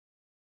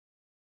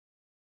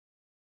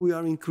We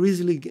are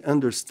increasingly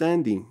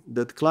understanding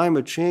that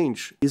climate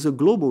change is a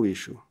global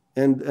issue.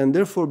 And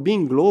therefore,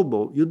 being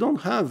global, you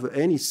don't have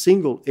any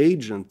single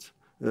agent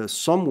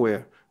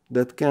somewhere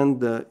that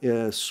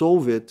can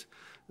solve it.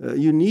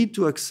 You need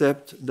to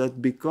accept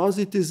that because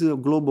it is a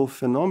global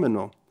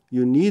phenomenon,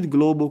 you need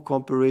global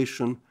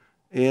cooperation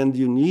and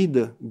you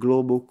need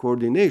global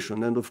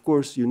coordination. And of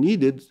course, you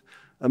need it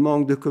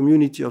among the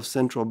community of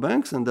central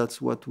banks, and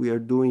that's what we are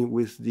doing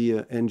with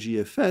the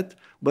NGFET,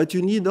 but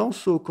you need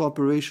also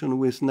cooperation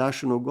with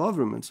national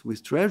governments,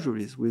 with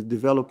treasuries, with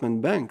development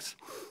banks,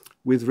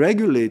 with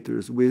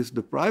regulators, with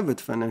the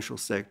private financial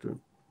sector,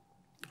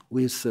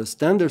 with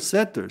standard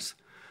setters,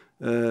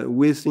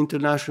 with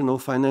international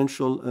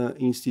financial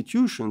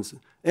institutions.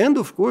 And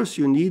of course,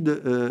 you need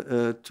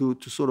to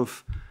sort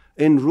of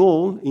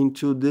enroll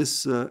into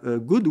this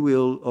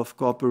goodwill of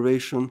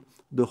cooperation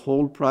the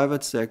whole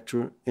private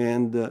sector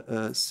and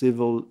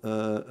civil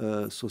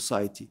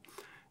society.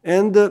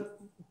 And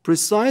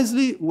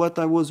precisely what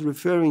I was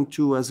referring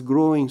to as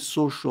growing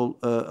social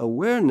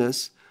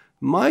awareness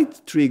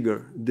might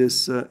trigger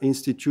this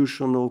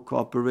institutional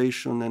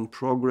cooperation and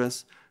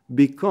progress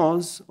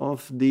because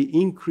of the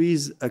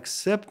increased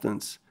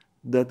acceptance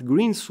that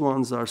green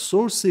swans are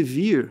so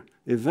severe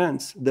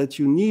events that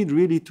you need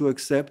really to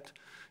accept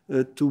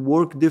to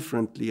work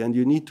differently, and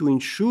you need to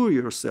insure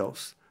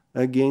yourselves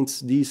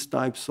against these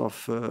types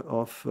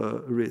of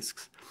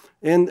risks.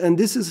 And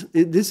this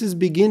is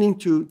beginning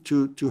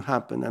to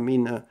happen. I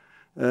mean,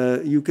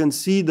 you can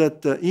see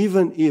that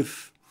even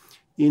if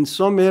in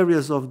some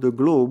areas of the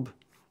globe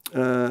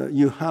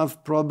you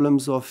have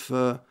problems of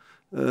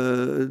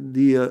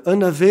the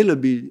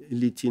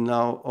unavailability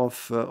now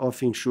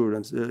of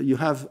insurance. You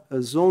have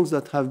zones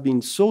that have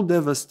been so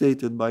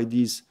devastated by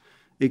these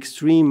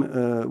extreme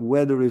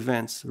weather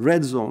events,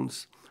 red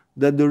zones,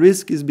 that the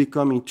risk is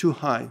becoming too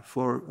high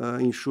for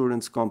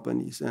insurance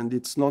companies, and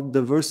it's not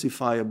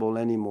diversifiable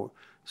anymore.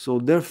 So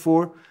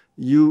therefore,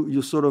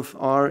 you sort of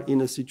are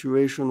in a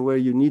situation where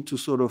you need to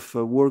sort of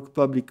work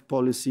public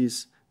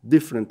policies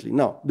differently.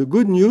 Now, the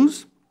good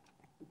news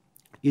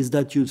is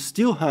that you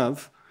still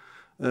have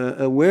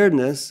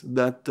awareness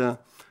that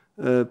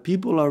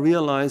people are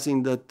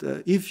realizing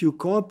that if you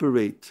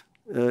cooperate,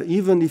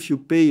 even if you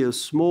pay a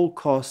small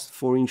cost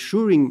for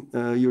insuring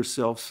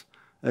yourselves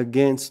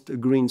against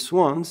green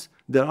swans,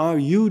 there are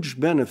huge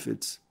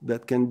benefits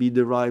that can be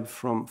derived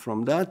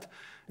from that.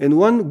 And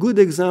one good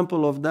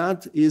example of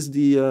that is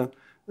the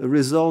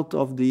result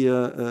of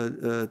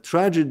the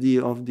tragedy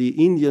of the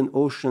Indian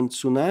Ocean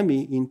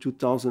tsunami in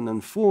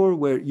 2004,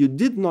 where you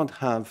did not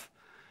have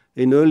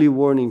an early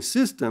warning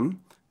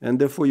system, and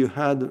therefore you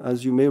had,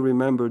 as you may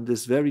remember,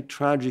 this very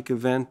tragic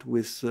event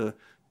with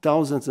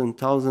thousands and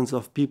thousands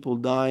of people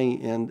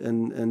dying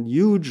and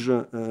huge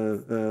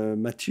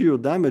material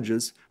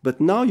damages. But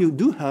now you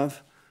do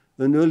have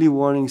an early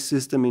warning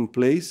system in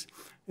place,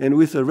 and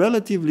with a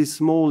relatively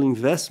small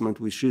investment,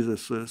 which is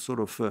a sort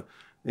of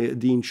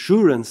the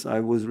insurance I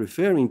was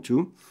referring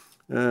to,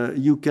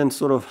 you can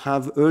sort of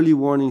have early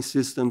warning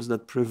systems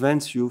that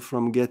prevents you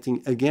from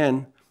getting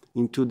again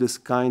into this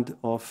kind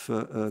of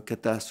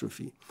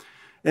catastrophe.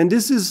 And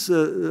this is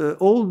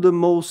all the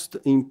most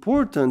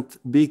important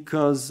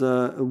because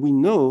we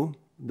know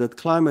that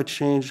climate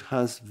change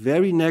has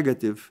very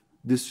negative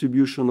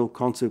distributional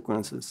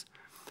consequences.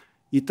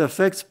 It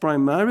affects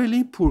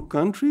primarily poor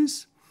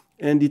countries,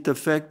 and it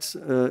affects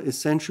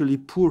essentially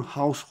poor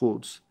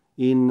households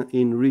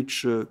in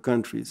rich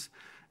countries.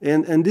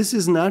 And this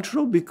is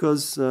natural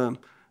because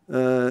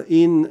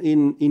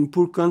in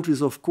poor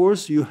countries, of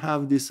course, you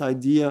have this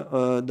idea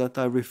that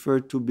I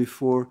referred to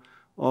before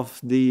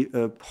of the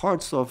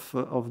parts of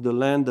the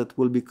land that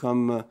will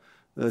become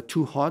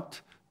too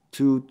hot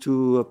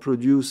to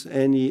produce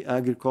any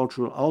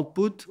agricultural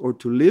output or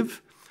to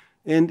live.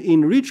 And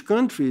in rich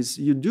countries,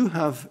 you do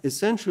have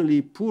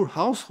essentially poor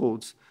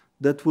households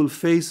that will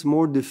face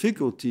more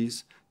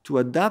difficulties to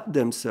adapt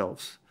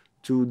themselves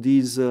to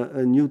these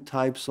new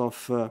types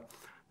of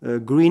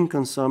green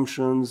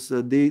consumptions.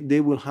 They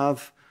will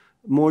have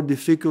more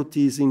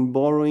difficulties in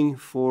borrowing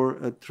for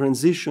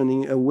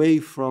transitioning away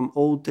from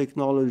old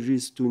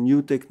technologies to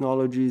new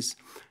technologies,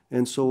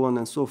 and so on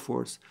and so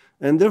forth.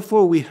 And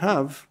therefore, we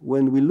have,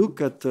 when we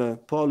look at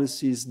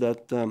policies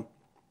that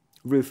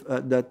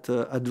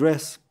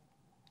address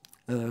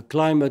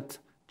climate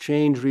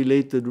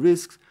change-related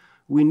risks,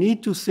 we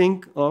need to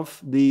think of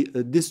the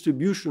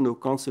distributional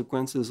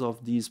consequences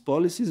of these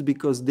policies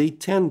because they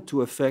tend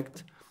to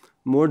affect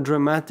more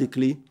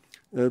dramatically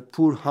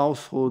poor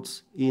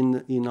households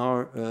in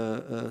our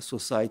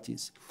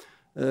societies.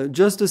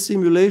 Just a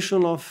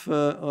simulation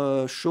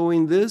of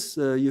showing this,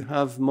 you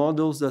have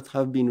models that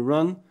have been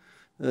run.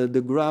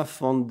 The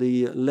graph on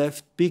the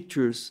left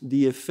pictures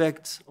the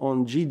effects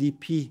on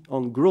GDP,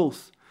 on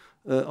growth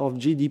of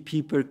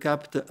GDP per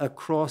capita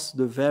across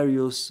the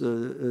various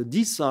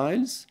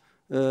deciles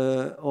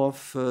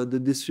of the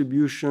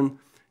distribution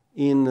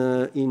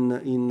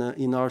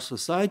in our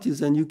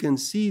societies. And you can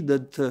see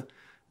that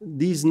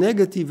these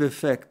negative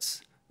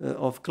effects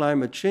of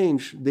climate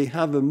change, they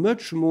have a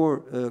much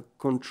more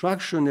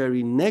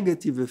contractionary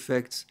negative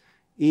effects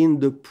in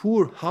the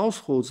poor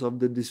households of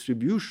the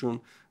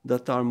distribution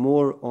that are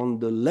more on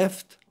the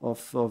left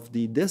of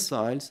the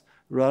deciles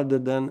rather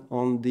than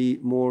on the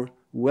more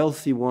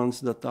wealthy ones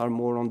that are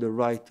more on the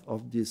right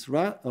of this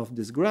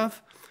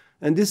graph.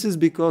 And this is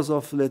because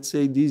of, let's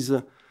say, these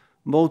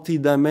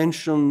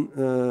multi-dimension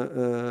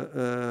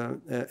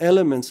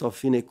elements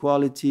of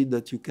inequality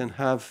that you can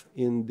have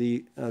in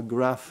the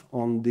graph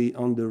on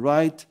the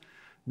right,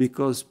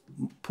 because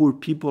poor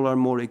people are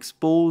more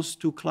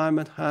exposed to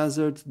climate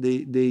hazard.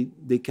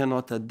 They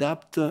cannot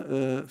adapt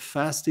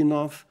fast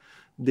enough.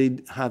 They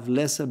have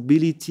less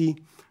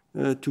ability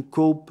to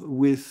cope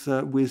with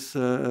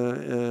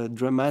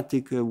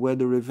dramatic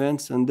weather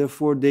events, and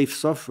therefore they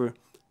suffer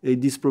a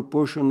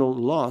disproportional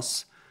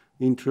loss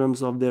in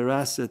terms of their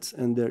assets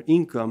and their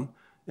income.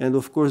 And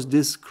of course,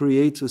 this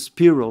creates a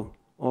spiral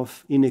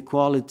of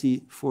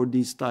inequality for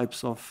these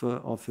types of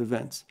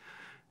events.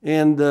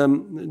 And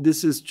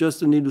this is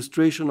just an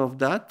illustration of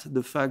that,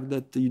 the fact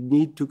that you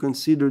need to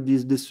consider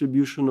these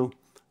distributional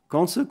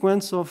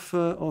consequence of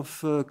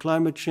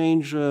climate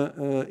change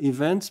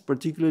events,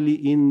 particularly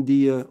in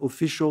the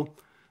official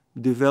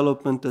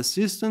development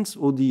assistance,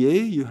 ODA.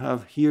 You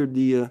have here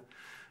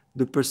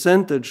the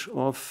percentage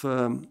of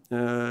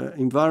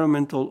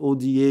environmental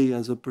ODA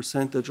as a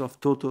percentage of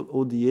total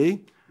ODA.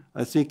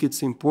 I think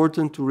it's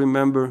important to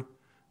remember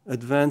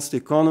advanced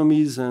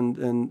economies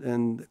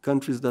and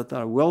countries that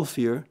are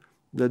wealthier,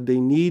 that they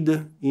need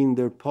in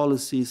their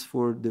policies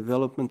for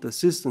development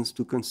assistance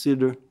to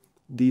consider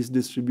these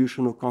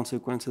distributional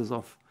consequences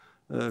of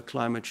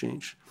climate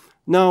change.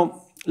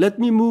 Now, let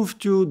me move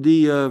to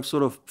the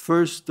sort of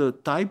first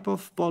type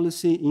of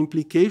policy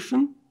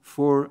implication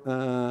for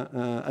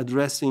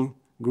addressing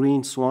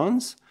green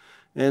swans.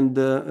 And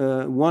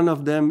one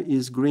of them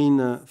is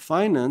green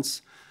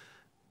finance.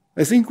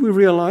 I think we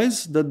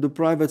realize that the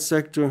private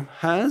sector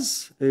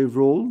has a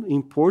role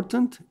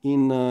important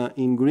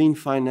in green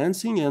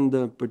financing, and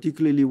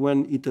particularly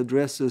when it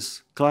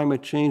addresses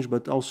climate change,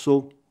 but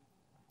also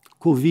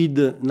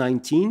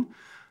COVID-19.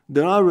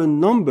 There are a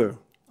number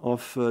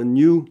of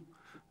new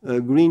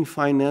green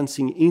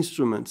financing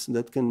instruments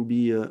that can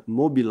be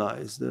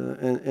mobilized.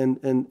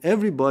 And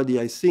everybody,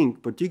 I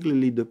think,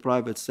 particularly the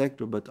private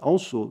sector, but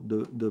also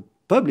the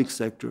public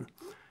sector,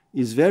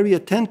 is very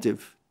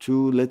attentive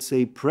to, let's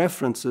say,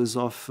 preferences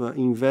of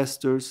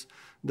investors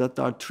that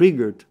are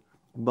triggered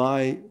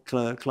by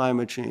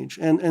climate change.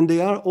 And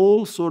they are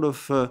all sort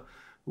of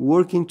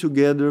working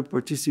together,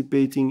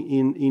 participating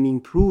in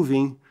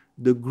improving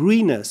the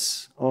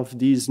greenness of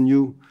these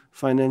new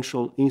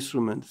financial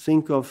instruments.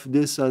 Think of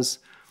this as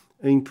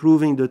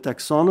improving the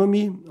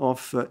taxonomy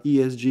of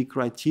ESG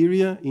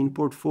criteria in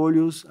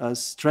portfolios,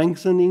 as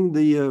strengthening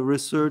the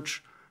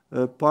research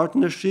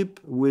partnership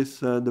with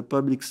the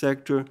public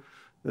sector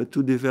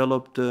to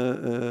develop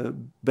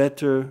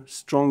better,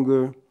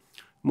 stronger,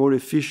 more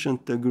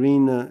efficient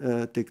green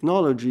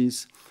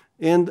technologies.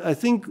 And I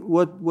think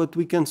what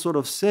we can sort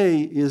of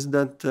say is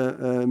that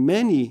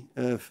many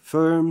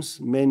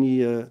firms,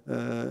 many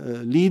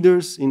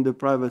leaders in the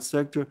private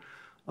sector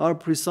are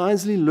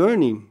precisely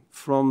learning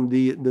from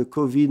the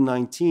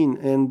COVID-19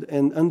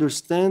 and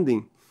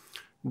understanding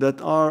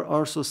that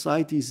our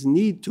societies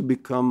need to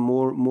become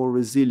more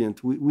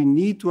resilient. We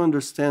need to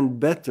understand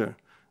better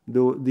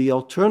the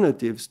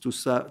alternatives to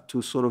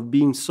sort of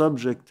being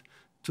subject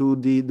to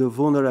the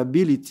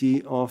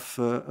vulnerability of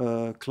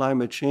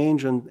climate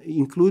change, and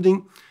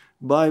including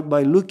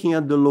by looking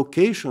at the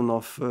location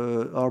of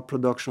our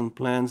production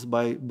plants,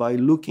 by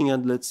looking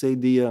at, let's say,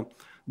 the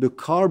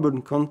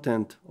carbon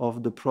content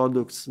of the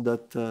products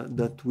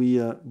that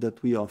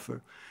we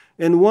offer.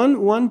 And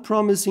one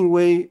promising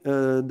way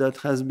that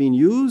has been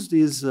used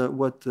is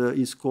what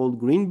is called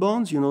green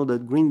bonds. You know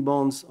that green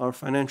bonds are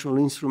financial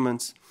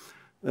instruments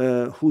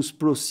whose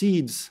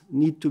proceeds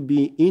need to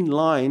be in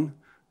line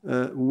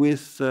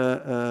with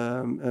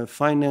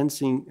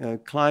financing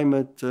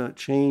climate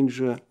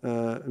change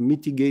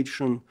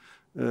mitigation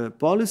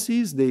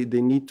policies.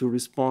 They need to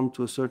respond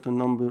to a certain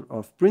number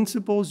of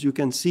principles. You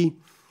can see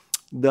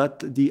that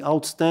the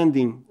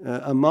outstanding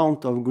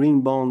amount of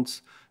green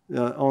bonds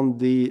on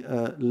the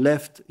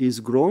left is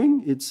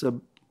growing. It's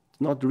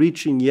not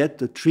reaching yet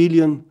 $1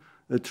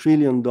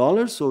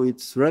 trillion, so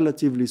it's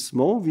relatively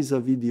small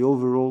vis-a-vis the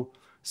overall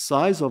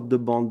size of the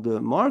bond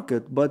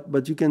market,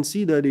 but you can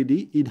see that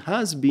it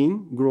has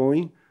been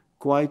growing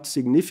quite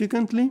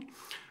significantly.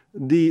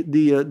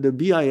 The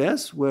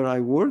BIS, where I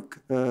work,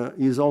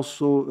 is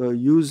also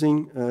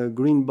using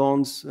green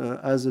bonds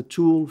as a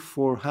tool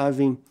for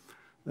having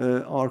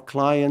our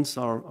clients,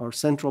 our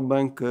central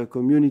bank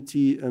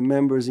community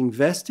members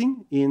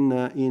investing in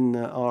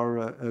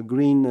our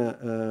green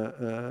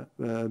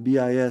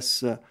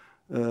BIS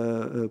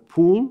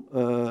pool.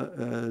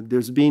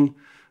 There's been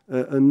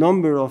a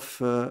number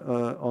of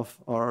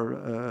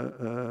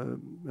our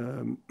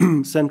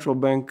central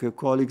bank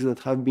colleagues that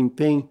have been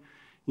paying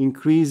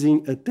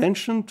increasing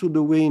attention to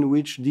the way in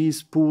which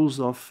these pools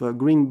of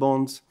green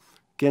bonds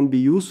can be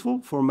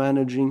useful for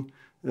managing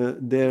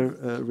their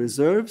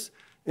reserves.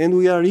 And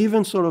we are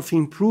even sort of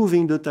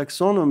improving the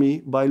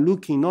taxonomy by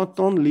looking not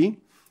only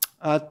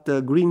at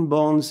green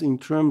bonds in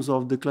terms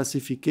of the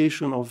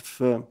classification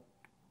of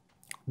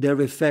their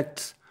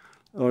effects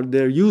or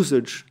their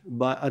usage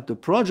at the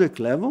project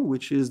level,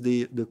 which is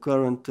the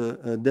current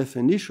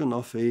definition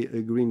of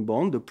a green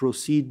bond. The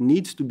proceed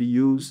needs to be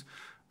used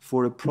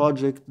for a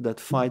project that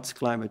fights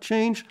climate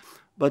change,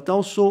 but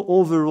also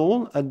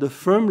overall at the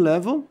firm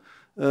level,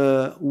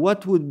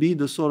 what would be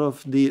the sort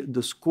of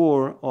the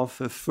score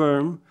of a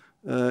firm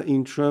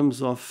in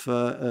terms of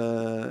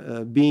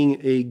being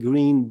a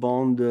green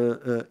bond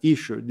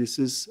issuer. This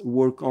is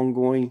work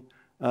ongoing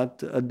at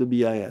the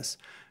BIS.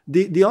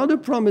 The other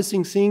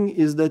promising thing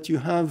is that you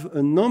have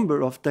a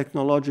number of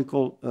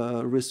technological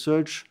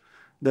research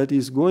that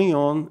is going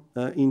on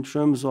in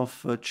terms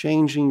of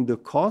changing the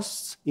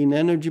costs in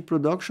energy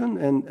production.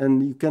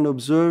 And you can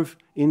observe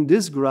in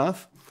this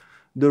graph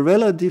the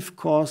relative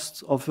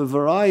costs of a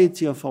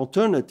variety of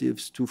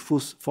alternatives to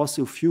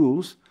fossil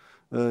fuels,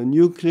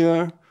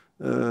 nuclear,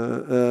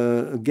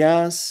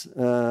 gas,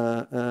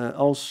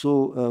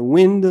 also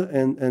wind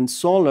and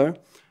solar.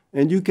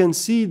 And you can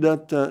see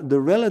that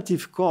the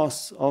relative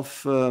costs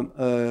of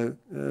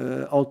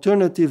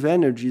alternative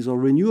energies or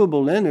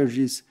renewable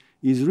energies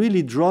is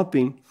really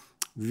dropping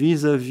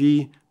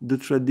vis-a-vis the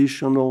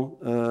traditional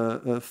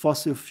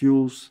fossil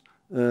fuels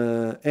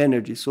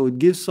energy. So it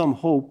gives some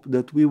hope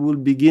that we will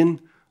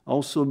begin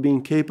also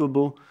being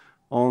capable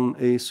on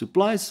a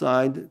supply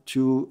side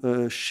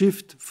to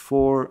shift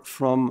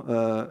from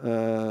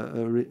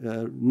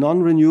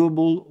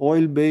non-renewable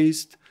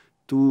oil-based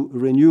to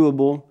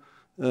renewable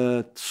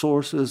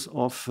sources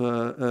of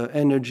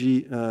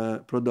energy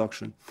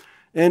production.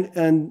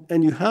 And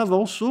you have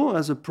also,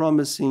 as a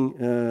promising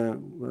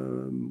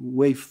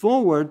way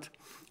forward,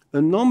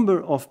 a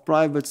number of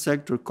private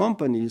sector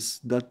companies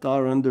that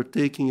are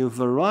undertaking a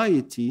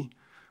variety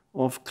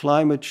of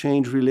climate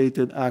change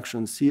related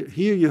actions.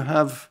 Here you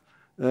have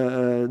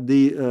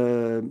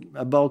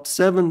about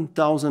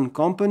 7,000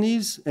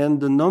 companies and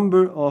the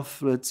number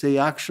of, let's say,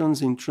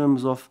 actions in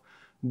terms of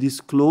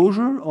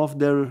disclosure of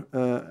their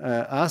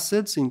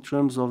assets in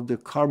terms of the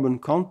carbon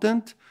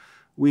content.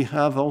 We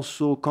have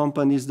also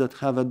companies that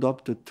have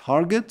adopted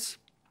targets,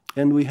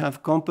 and we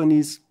have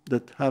companies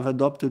that have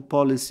adopted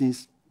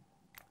policies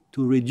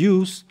to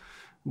reduce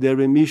their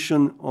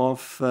emission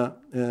of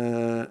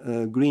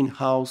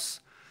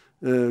greenhouse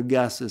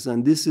gases.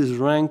 And this is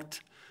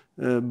ranked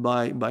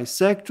by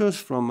sectors,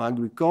 from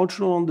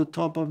agricultural on the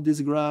top of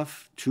this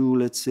graph to,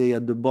 let's say,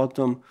 at the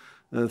bottom,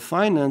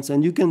 finance.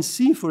 And you can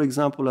see, for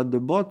example, at the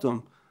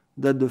bottom,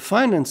 that the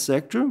finance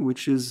sector,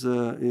 which is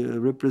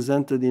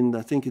represented in,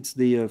 I think it's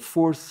the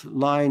fourth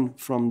line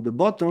from the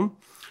bottom,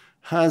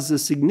 has a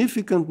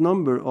significant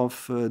number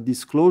of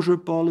disclosure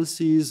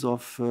policies,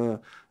 of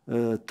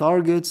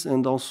targets,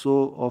 and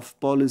also of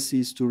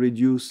policies to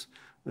reduce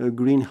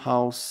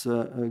greenhouse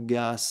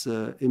gas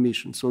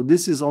emissions. So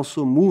this is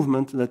also a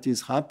movement that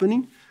is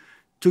happening,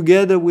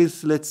 together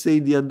with, let's say,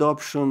 the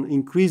adoption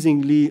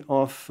increasingly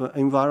of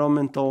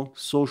environmental,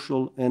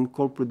 social, and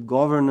corporate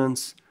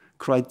governance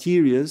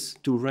criteria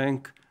to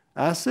rank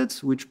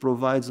assets, which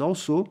provides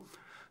also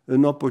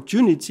an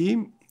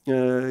opportunity.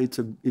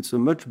 It's a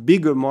much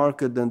bigger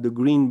market than the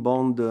green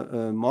bond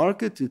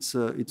market. It's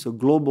a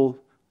global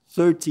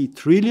 30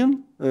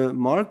 trillion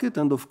market,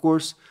 and of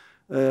course,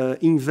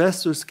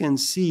 investors can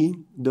see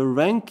the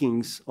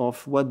rankings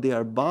of what they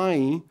are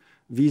buying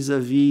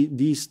vis-a-vis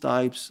these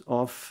types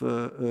of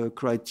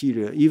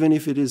criteria. Even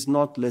if it is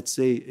not, let's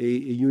say, a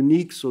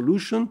unique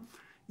solution,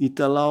 it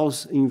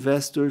allows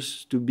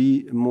investors to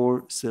be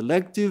more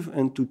selective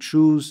and to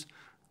choose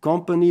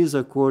companies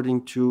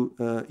according to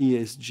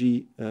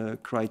ESG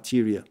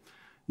criteria.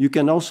 You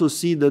can also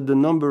see that the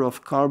number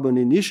of carbon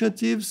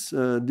initiatives,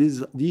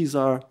 these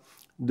are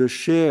the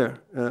share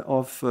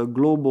of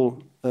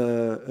global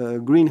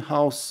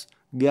greenhouse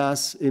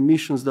gas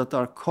emissions that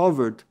are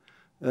covered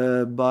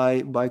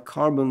by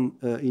carbon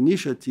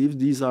initiatives.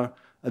 These are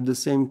at the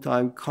same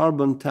time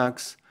carbon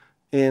tax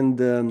and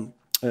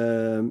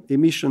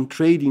emission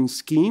trading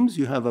schemes.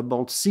 You have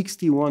about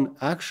 61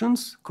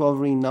 actions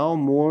covering now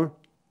more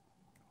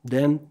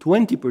than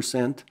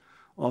 20%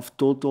 of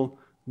total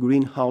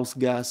greenhouse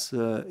gas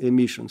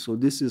emissions. So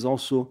this is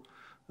also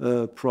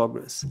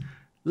progress.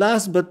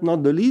 Last but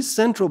not the least,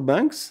 central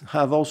banks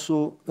have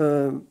also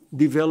been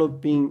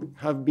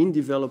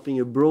developing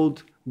a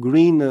broad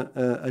green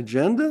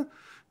agenda.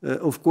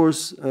 Of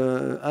course,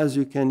 as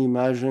you can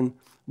imagine,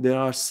 there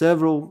are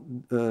several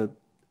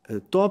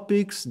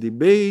topics,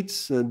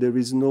 debates. There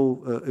is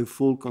no a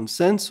full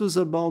consensus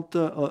about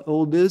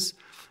all this.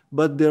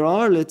 But there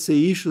are, let's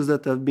say, issues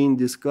that have been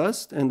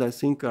discussed and I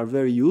think are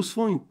very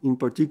useful, in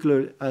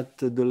particular at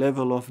the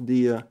level of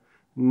the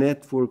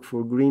network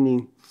for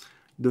greening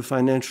the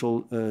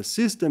financial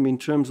system, in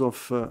terms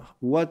of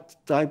what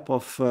type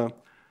of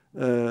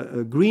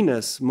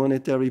greenest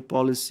monetary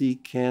policy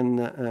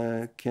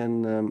can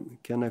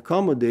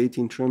accommodate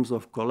in terms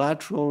of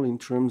collateral, in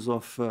terms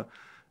of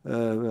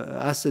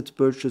asset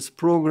purchase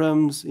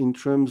programs, in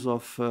terms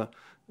of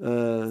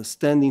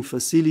standing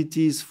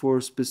facilities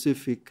for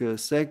specific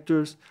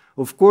sectors.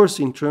 Of course,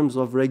 in terms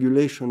of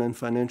regulation and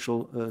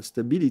financial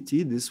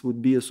stability, this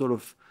would be a sort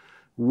of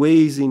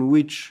ways in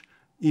which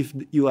if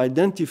you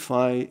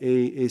identify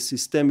a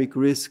systemic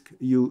risk,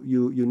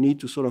 you need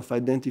to sort of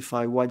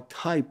identify what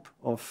type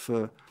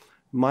of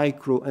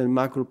micro and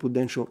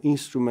macroprudential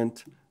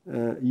instrument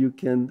you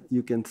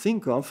can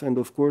think of. And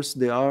of course,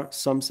 there are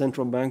some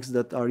central banks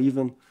that are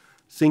even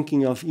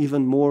thinking of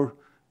even more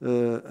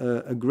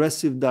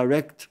aggressive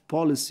direct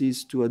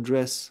policies to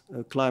address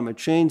climate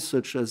change,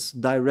 such as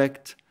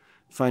direct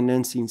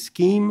financing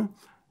scheme,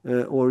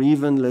 or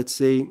even, let's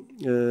say,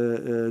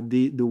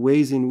 the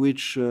ways in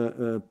which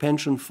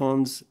pension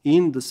funds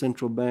in the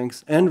central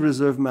banks and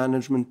reserve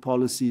management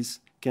policies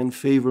can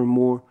favor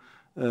more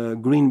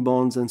green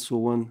bonds and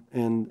so on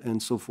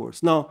and so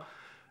forth. Now,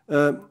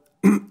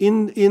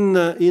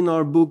 in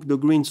our book, The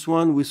Green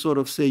Swan, we sort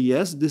of say,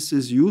 yes, this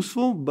is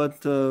useful,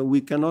 but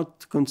we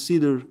cannot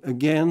consider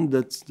again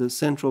that the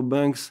central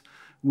banks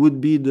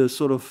would be the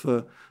sort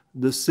of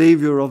the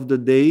savior of the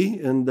day,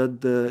 and that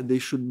they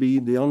should be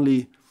the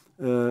only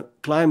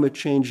climate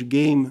change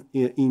game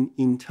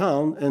in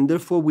town. And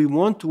therefore, we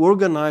want to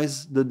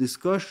organize the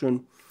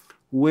discussion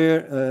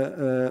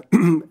where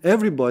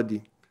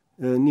everybody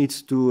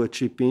needs to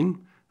chip in.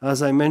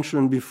 As I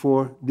mentioned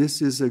before,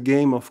 this is a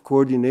game of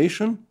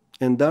coordination,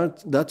 and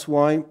that's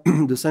why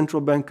the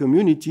central bank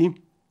community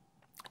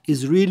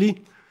is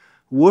really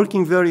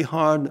working very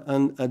hard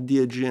at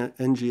the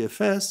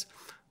NGFS,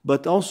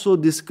 but also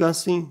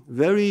discussing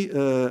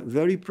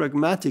very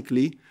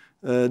pragmatically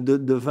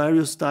the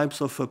various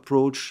types of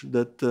approach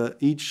that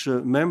each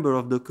member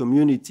of the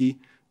community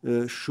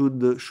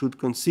should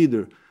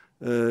consider.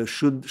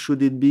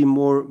 Should it be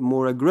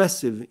more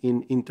aggressive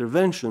in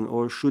intervention,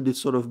 or should it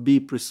sort of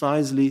be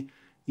precisely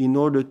in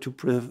order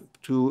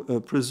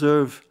to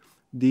preserve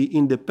the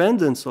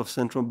independence of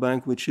central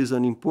bank, which is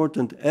an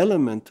important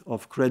element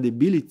of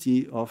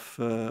credibility of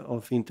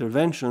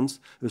interventions,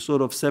 a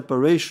sort of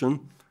separation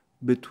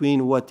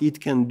between what it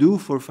can do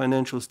for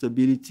financial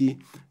stability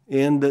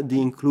and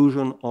the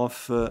inclusion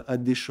of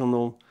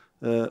additional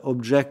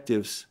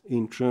objectives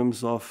in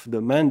terms of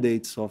the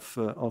mandates of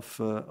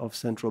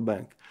central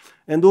bank.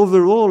 And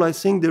overall, I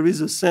think there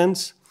is a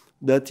sense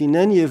that in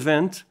any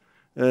event,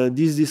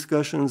 these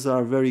discussions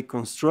are very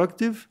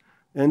constructive,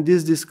 and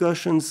these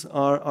discussions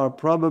are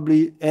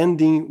probably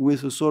ending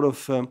with a sort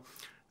of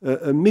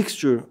a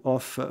mixture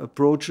of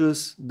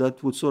approaches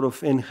that would sort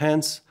of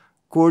enhance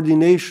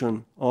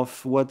coordination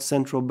of what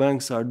central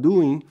banks are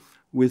doing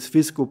with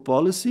fiscal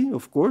policy,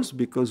 of course,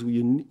 because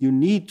you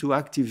need to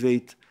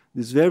activate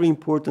this very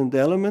important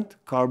element,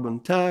 carbon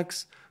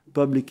tax,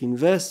 public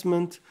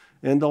investment,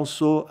 and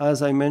also,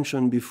 as I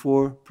mentioned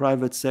before,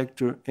 private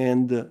sector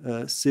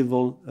and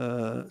civil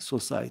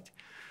society.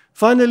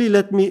 Finally,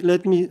 let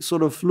me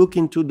sort of look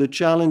into the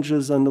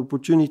challenges and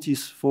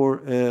opportunities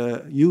for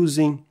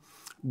using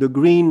the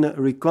green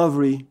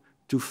recovery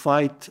to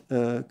fight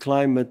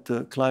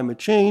climate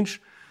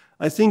change.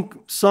 I think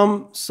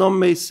some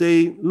may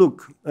say,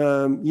 look,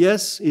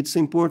 yes, it's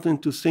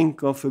important to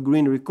think of a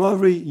green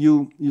recovery.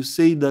 You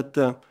say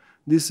that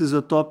this is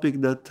a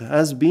topic that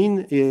has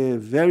been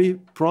very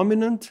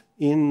prominent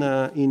in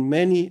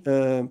many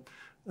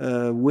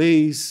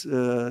ways.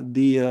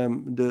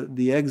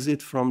 The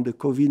exit from the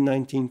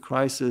COVID-19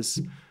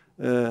 crisis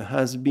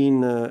has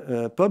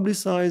been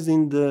publicized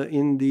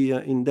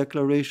in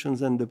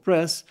declarations and the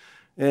press,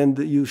 and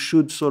you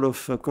should sort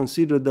of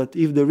consider that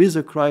if there is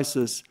a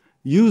crisis,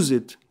 use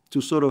it to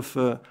sort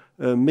of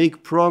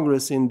make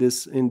progress in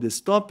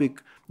this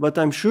topic. But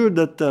I'm sure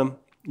that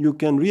you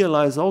can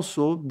realize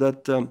also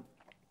that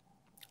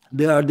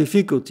there are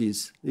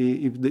difficulties.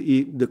 If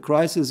the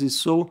crisis is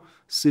so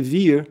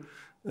severe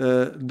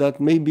that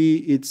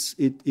maybe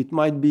it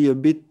might be a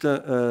bit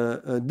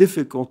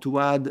difficult to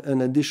add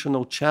an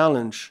additional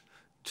challenge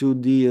to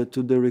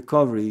the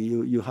recovery.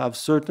 You have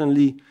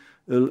certainly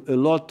a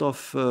lot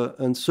of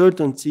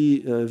uncertainty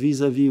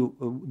vis-a-vis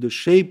the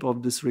shape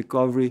of this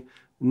recovery,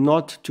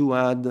 not to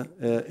add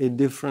a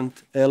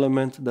different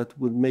element that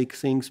would make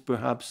things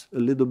perhaps a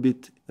little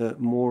bit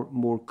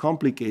more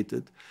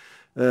complicated.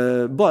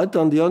 But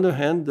on the other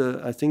hand,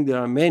 I think there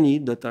are many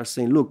that are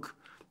saying, look,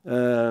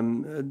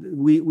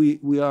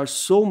 we are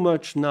so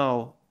much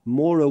now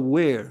more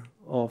aware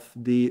of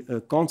the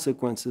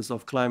consequences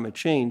of climate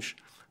change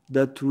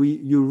that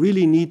you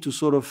really need to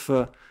sort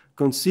of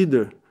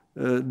consider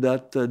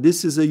that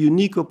this is a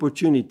unique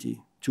opportunity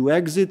to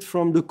exit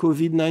from the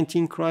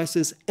COVID-19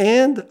 crisis,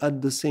 and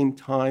at the same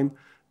time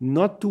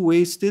not to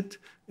waste it,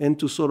 and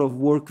to sort of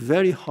work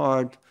very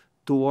hard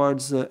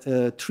towards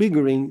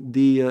triggering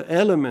the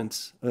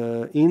elements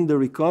in the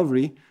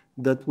recovery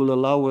that will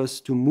allow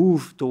us to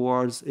move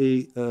towards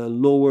a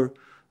lower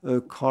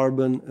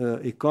carbon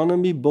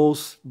economy,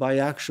 both by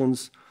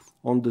actions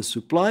on the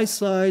supply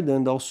side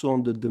and also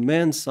on the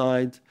demand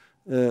side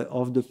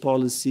of the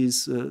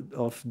policies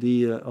of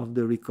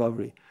the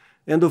recovery.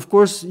 And of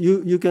course,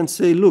 you can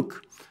say,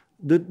 look,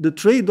 The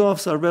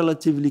trade-offs are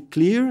relatively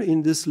clear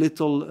in this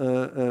little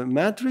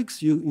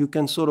matrix. You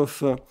can sort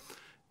of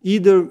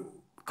either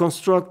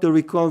construct a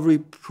recovery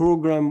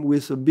program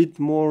with a bit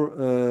more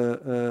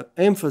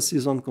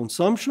emphasis on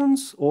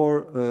consumptions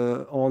or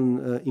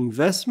on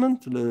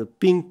investment, the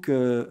pink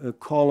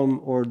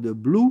column or the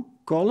blue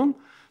column,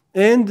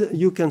 and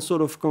you can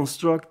sort of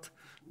construct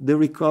the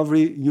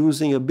recovery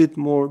using a bit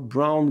more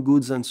brown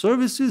goods and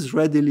services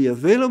readily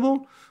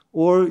available,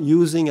 or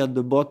using at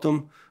the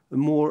bottom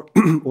more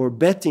or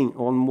betting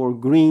on more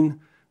green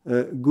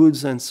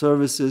goods and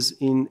services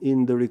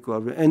in the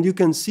recovery. And you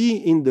can see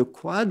in the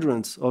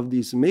quadrants of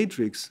this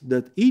matrix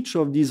that each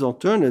of these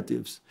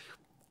alternatives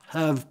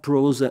have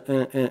pros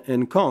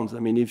and cons. I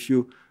mean, if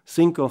you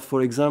think of,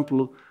 for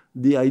example,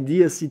 the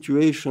ideal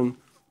situation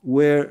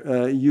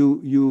where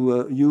you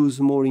use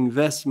more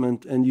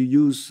investment and you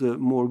use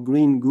more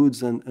green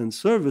goods and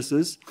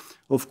services,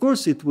 of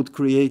course it would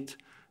create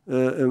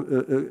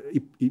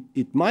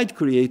it might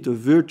create a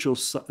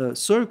virtuous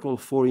circle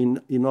for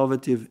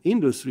innovative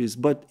industries,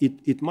 but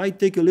it might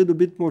take a little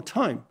bit more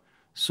time.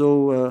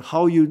 So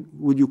how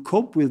would you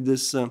cope with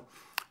this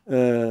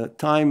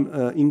time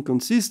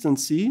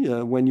inconsistency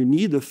when you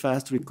need a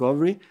fast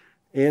recovery,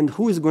 and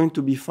who is going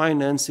to be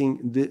financing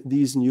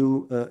these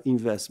new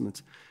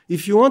investments?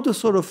 If you want a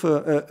sort of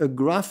a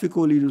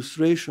graphical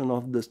illustration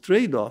of the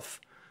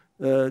trade-off,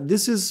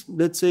 this is,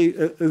 let's say,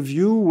 a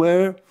view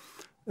where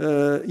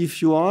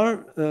if you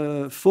are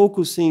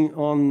focusing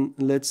on,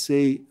 let's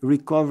say,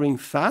 recovering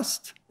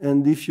fast,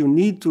 and if you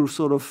need to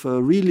sort of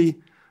really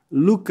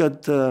look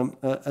at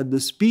the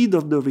speed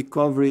of the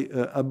recovery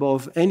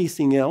above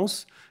anything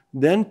else,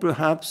 then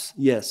perhaps,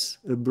 yes,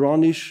 a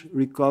brownish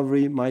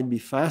recovery might be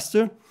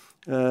faster,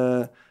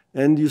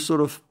 and you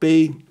sort of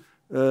pay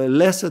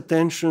less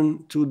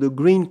attention to the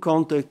green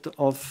content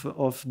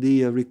of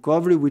the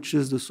recovery, which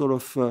is the sort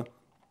of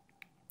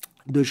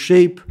the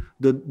shape,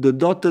 the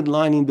dotted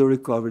line in the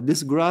recovery.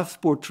 This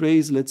graph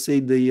portrays, let's say,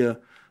 the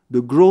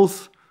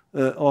growth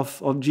of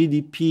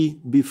GDP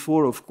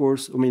before, of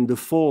course, I mean, the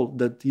fall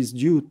that is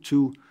due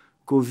to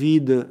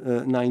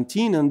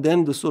COVID-19, and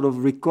then the sort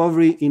of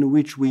recovery in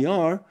which we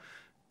are,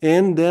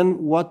 and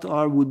then what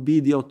would be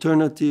the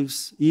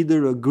alternatives,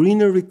 either a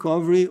greener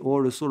recovery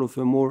or a sort of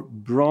a more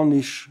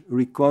brownish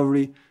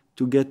recovery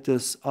to get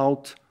us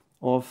out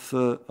of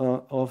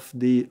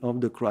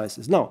the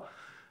crisis. Now,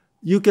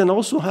 you can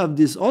also have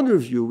this other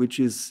view, which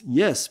is,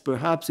 yes,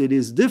 perhaps it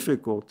is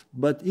difficult,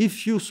 but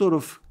if you sort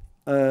of,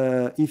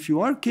 if you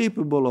are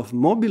capable of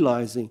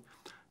mobilizing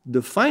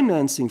the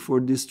financing for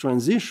this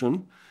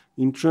transition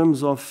in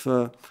terms of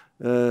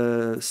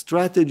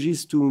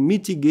strategies to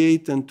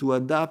mitigate and to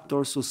adapt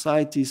our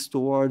societies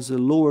towards a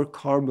lower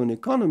carbon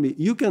economy,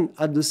 you can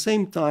at the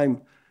same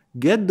time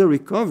get the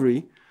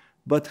recovery,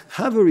 but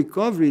have a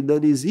recovery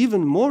that is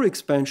even more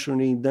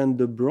expansionary than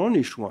the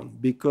brownish one,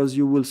 because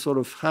you will sort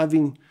of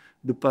having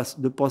the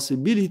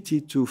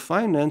possibility to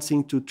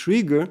financing to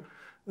trigger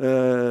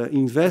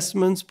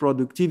investments,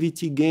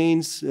 productivity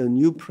gains,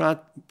 new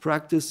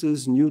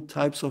practices, new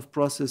types of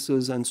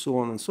processes, and so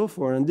on and so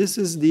forth. And this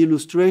is the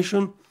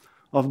illustration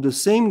of the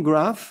same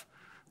graph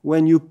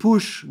when you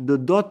push the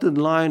dotted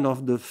line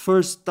of the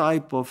first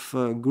type of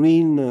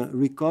green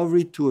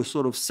recovery to a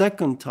sort of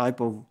second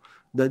type of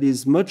that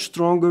is much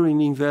stronger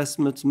in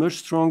investments, much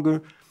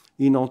stronger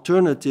in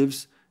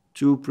alternatives,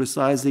 to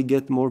precisely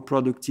get more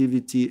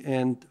productivity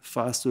and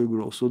faster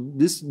growth. So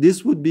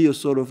this would be a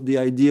sort of the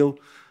ideal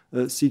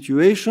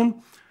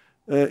situation.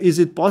 Is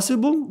it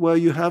possible? Well,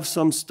 you have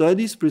some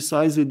studies,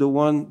 precisely the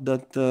one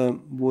that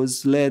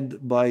was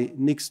led by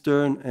Nick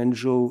Stern and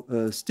Joe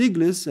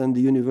Stiglitz and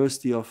the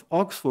University of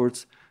Oxford,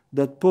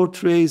 that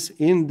portrays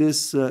in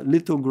this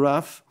little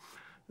graph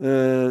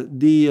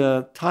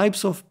the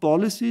types of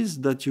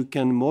policies that you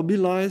can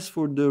mobilize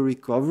for the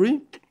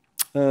recovery.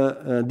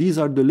 These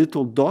are the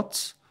little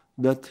dots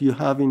that you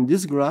have in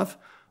this graph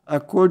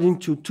according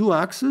to two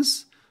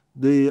axes.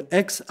 The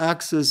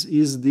x-axis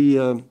is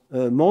the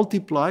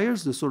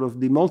multipliers, the sort of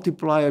the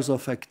multipliers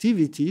of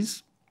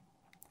activities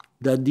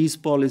that these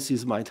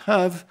policies might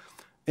have,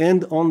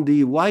 and on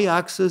the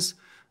y-axis,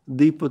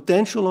 the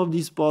potential of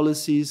these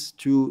policies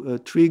to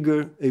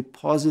trigger a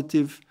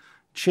positive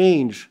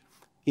change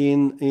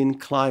in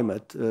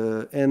climate.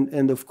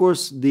 And of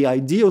course, the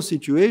ideal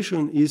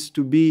situation is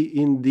to be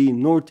in the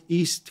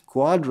northeast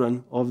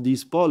quadrant of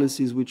these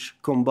policies, which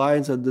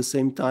combines at the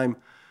same time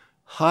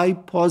high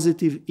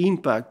positive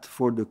impact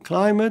for the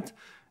climate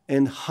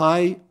and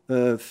high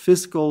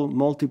fiscal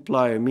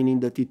multiplier, meaning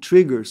that it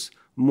triggers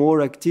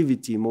more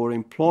activity, more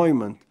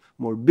employment,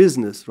 more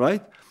business,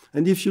 right?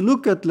 And if you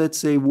look at, let's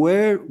say,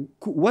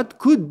 what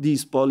could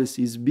these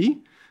policies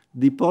be?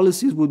 The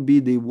policies would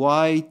be the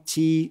Y,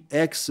 T,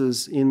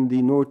 X's in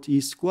the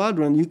northeast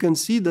quadrant. You can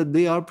see that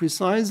they are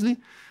precisely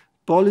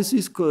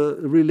policies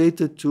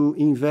related to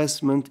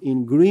investment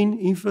in green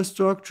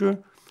infrastructure,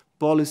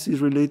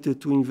 policies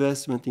related to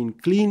investment in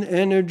clean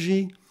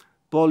energy,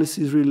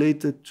 policies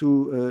related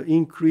to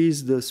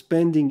increase the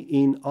spending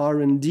in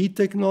R&D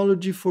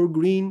technology for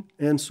green,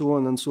 and so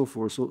on and so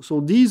forth. So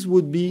these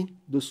would be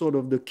the sort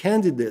of the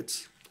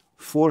candidates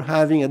for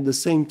having at the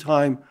same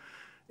time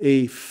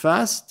a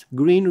fast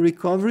green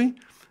recovery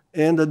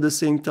and at the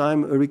same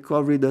time a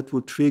recovery that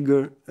would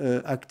trigger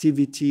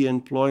activity,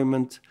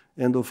 employment,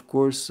 and of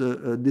course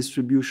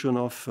distribution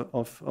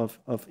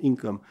of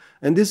income.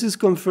 And this is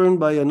confirmed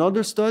by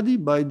another study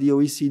by the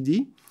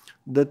OECD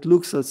that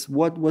looks at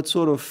what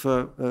sort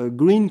of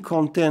green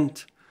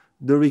content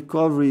the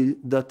recovery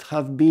that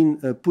have been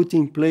put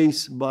in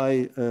place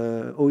by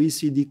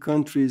OECD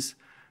countries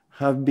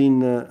have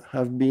been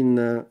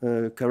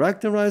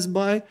characterized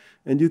by.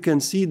 And you can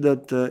see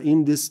that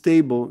in this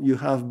table you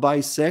have by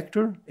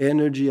sector,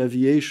 energy,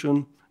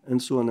 aviation, and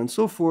so on and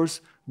so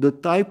forth, the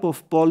type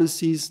of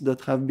policies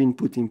that have been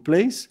put in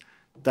place,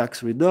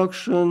 tax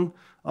reduction,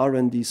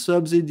 R&D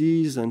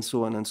subsidies, and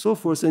so on and so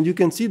forth. And you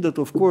can see that,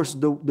 of course,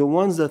 the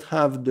ones that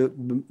have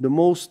the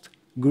most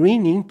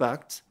green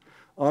impact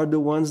are the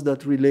ones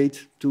that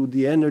relate to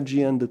the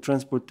energy and the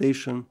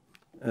transportation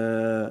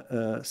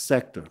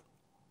sector.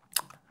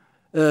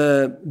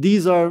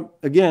 These are,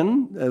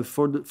 again,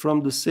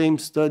 from the same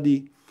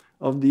study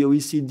of the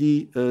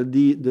OECD,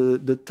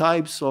 the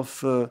types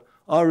of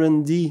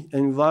R&D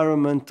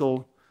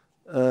environmental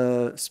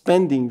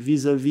spending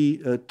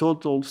vis-a-vis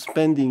total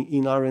spending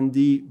in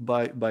R&D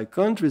by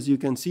countries. You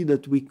can see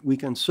that we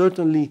can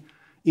certainly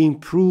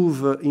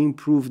improve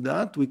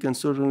that. We can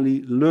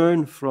certainly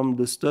learn from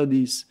the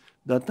studies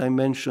that I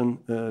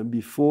mentioned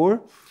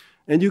before.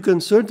 And you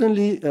can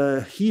certainly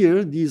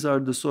here, these are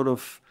the sort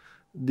of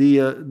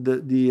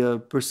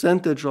the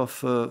percentage of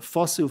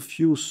fossil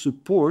fuel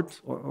support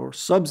or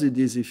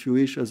subsidies, if you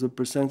wish, as a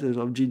percentage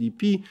of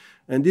GDP.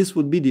 And this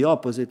would be the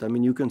opposite. I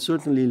mean, you can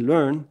certainly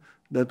learn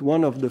that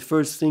one of the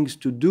first things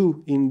to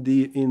do in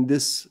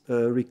this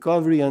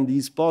recovery and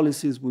these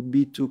policies would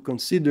be to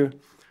consider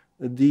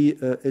the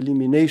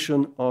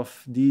elimination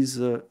of these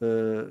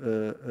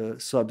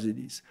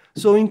subsidies.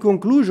 So in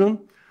conclusion,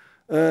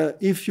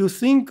 if you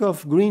think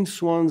of green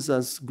swans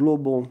as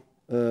global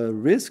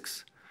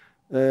risks,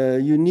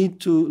 you need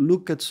to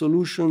look at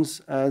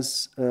solutions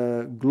as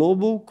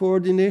global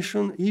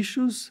coordination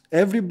issues.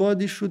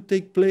 Everybody should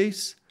take a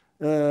place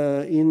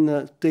in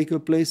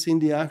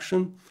the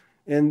action,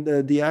 and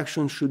the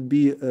action should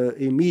be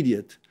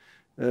immediate.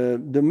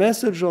 The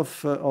message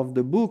of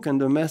the book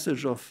and the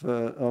message of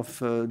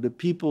the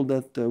people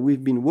that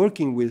we've been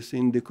working with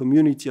in the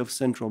community of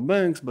central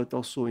banks, but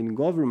also in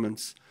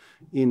governments,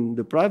 in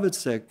the private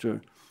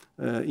sector,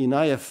 in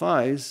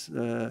IFIs,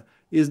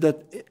 is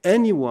that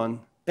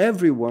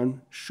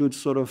everyone should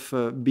sort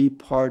of be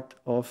part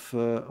of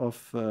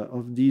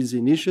these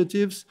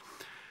initiatives.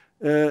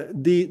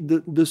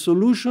 The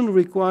solution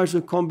requires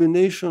a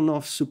combination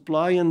of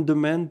supply and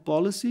demand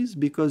policies,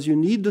 because you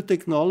need the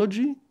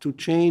technology to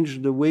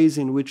change the ways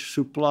in which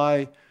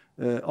supply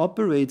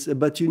operates,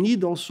 but you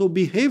need also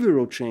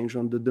behavioral change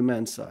on the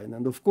demand side.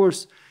 And of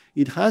course,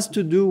 it has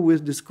to do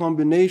with this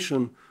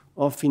combination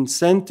of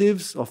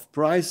incentives, of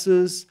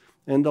prices,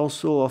 and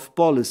also of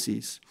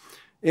policies.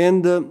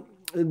 And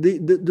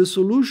the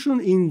solution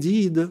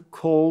indeed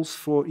calls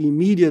for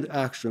immediate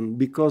action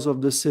because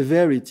of the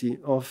severity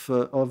of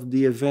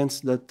the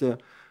events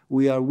that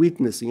we are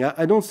witnessing.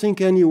 I don't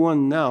think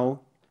anyone now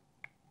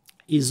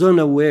is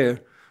unaware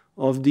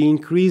of the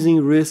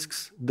increasing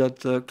risks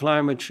that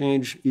climate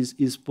change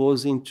is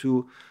posing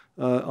to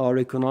our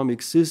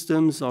economic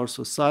systems, our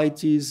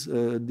societies,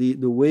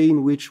 the way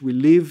in which we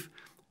live,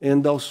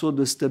 and also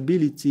the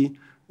stability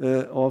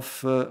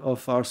of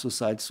our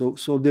society.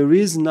 So there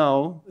is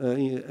now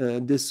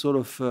this sort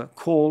of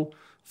call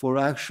for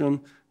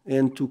action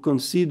and to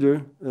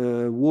consider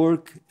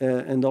work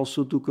and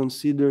also to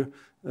consider,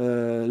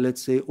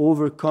 let's say,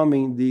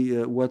 overcoming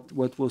the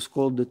what was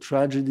called the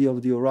tragedy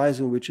of the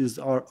horizon, which is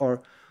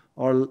our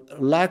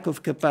lack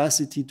of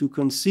capacity to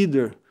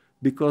consider,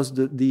 because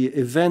the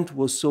event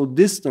was so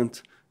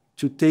distant,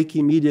 to take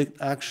immediate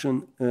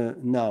action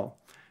now.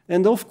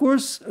 And of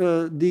course,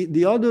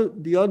 the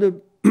other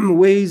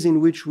ways in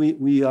which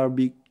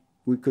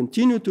we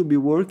continue to be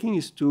working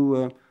is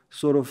to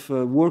sort of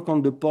work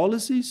on the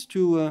policies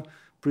to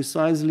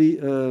precisely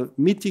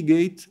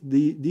mitigate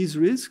these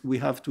risks. We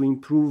have to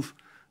improve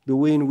the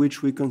way in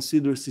which we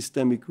consider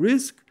systemic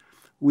risk.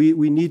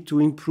 We need to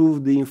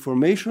improve the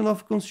information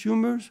of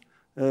consumers,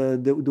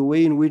 the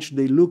way in which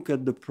they look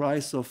at the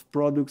price of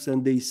products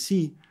and they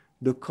see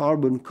the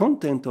carbon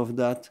content of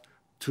that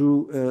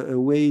through a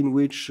way in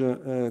which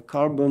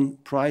carbon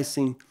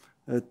pricing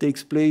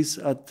takes place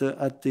at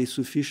a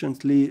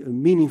sufficiently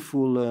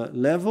meaningful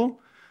level.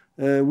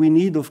 We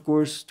need, of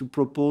course, to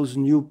propose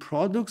new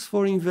products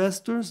for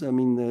investors. I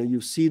mean,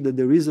 you see that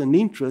there is an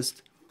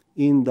interest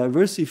in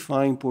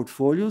diversifying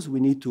portfolios. We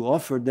need to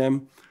offer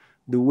them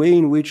the way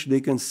in which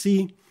they can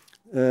see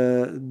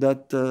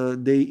that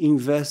they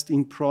invest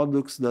in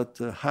products that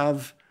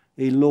have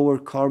a lower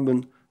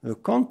carbon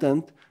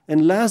content.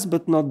 And last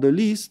but not the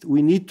least,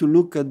 we need to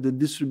look at the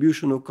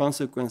distributional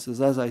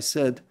consequences, as I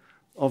said,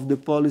 of the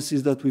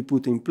policies that we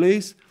put in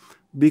place,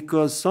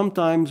 because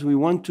sometimes we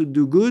want to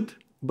do good,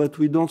 but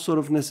we don't sort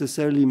of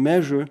necessarily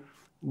measure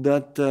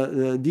that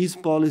these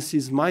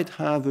policies might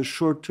have a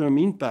short-term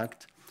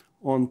impact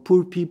on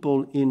poor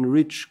people in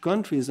rich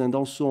countries and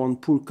also on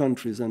poor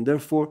countries. And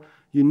therefore,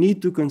 you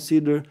need to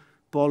consider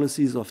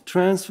policies of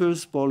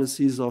transfers,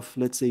 policies of,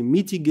 let's say,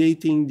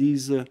 mitigating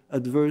these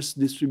adverse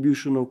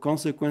distributional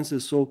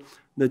consequences so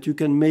that you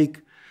can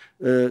make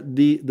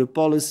the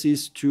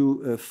policies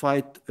to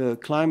fight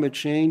climate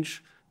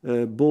change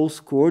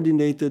both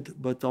coordinated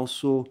but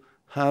also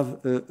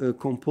have a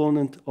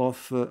component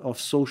of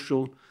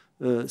social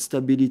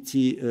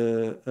stability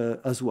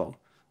as well.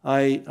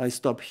 I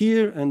stop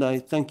here and I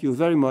thank you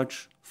very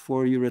much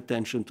for your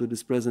attention to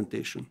this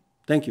presentation.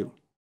 Thank you.